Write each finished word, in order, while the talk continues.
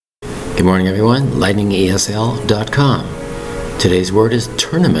Good morning, everyone. LightningESL.com. Today's word is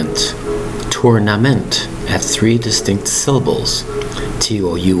tournament. Tournament at three distinct syllables.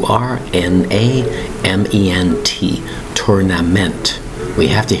 Tournament. Tournament. We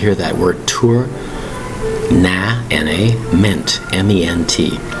have to hear that word tour, N-A, ment,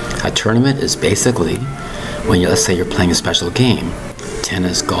 M-E-N-T. A tournament is basically when let's say you're playing a special game,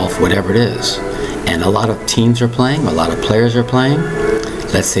 tennis, golf, whatever it is, and a lot of teams are playing, a lot of players are playing.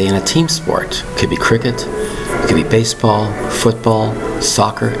 Let's say in a team sport, it could be cricket, it could be baseball, football,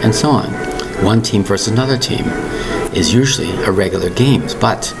 soccer, and so on. One team versus another team is usually a regular game,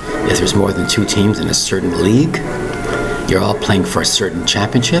 but if there's more than two teams in a certain league, you're all playing for a certain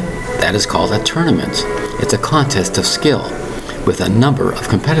championship, that is called a tournament. It's a contest of skill with a number of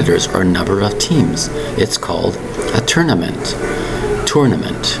competitors or a number of teams. It's called a tournament.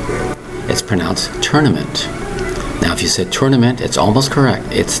 Tournament. It's pronounced tournament. Now, if you said tournament, it's almost correct.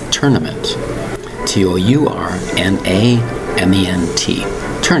 It's tournament. Tournament.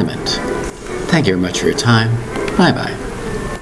 Tournament. Thank you very much for your time. Bye-bye.